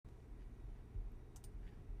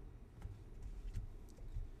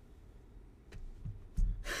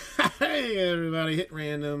Hey, everybody, hit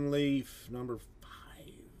random leaf number 5.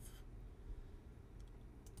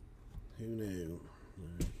 Who knew?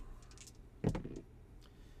 Right.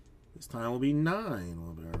 This time will be 9.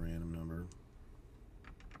 Will be our random number.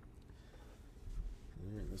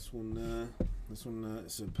 All right, this one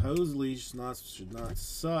supposedly should not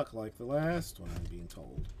suck like the last one, I'm being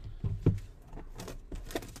told.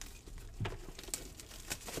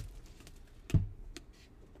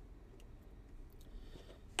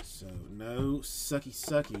 So no sucky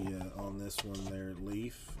on this one there,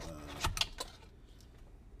 Leaf.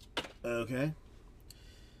 Okay.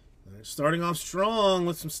 Starting off strong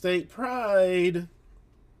with some state pride.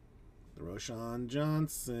 The Roshan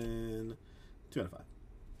Johnson. 2 out of 5.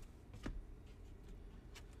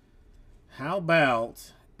 How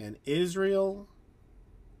about an Israel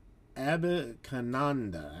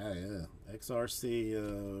Abikananda, XRC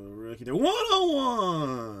rookie to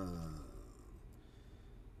 101.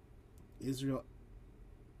 Israel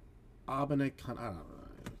Abikananda. I don't know.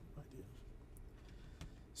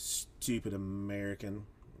 Stupid American.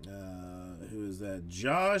 Who is that?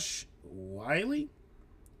 Josh Wiley.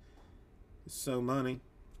 So money.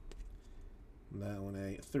 That one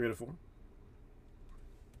a 3 out of 4.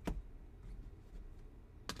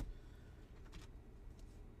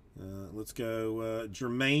 Let's go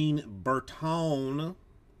Jermaine Bertone,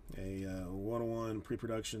 a 101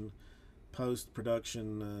 pre-production,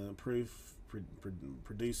 post-production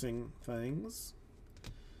producing things.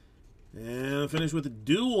 And finish with a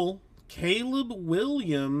duel, Caleb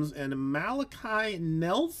Williams and Malachi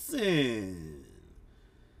Nelson.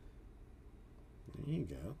 There you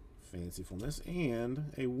go. Fancifulness.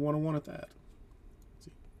 And a 101 at that. Let's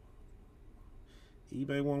see.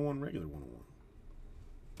 eBay 101, regular 101.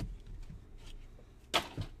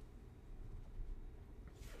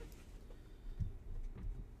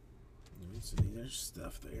 So there's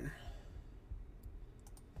stuff there.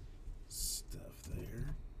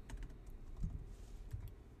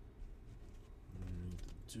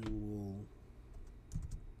 The dual.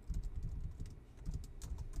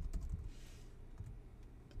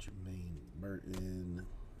 Jermaine Burton.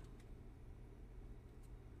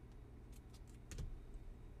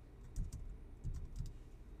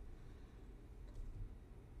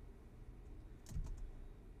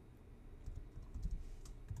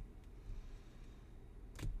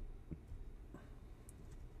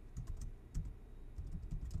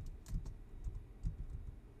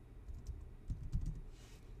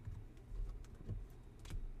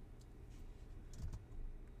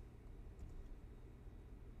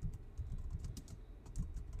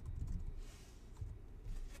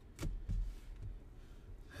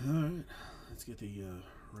 Alright, let's get the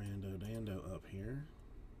Rando Dando up here.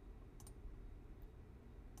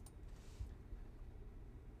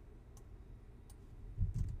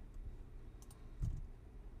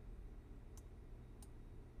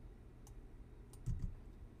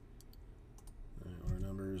 Alright, our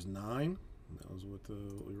number is 9. That was what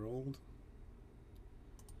we rolled.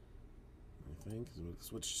 I think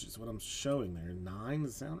is what I'm showing there. 9,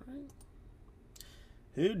 does that sound right?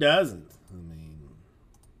 Who doesn't? I mean,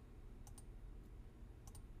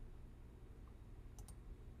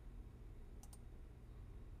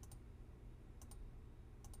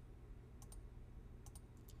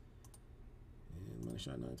 money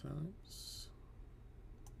shot 9 times.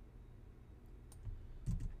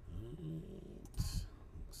 Alright.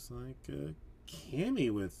 Looks like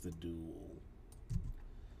Cammy with the duel.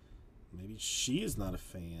 Maybe she is not a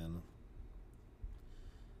fan.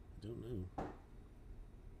 I don't know.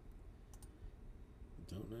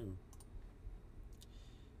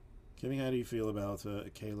 Cammy, how do you feel about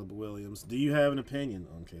Caleb Williams? Do you have an opinion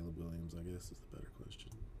on Caleb Williams, I guess is the better question.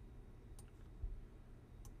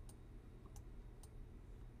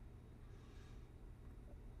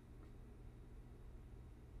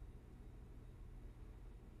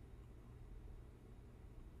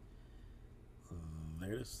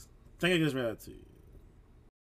 There it is. I think I just read that to you.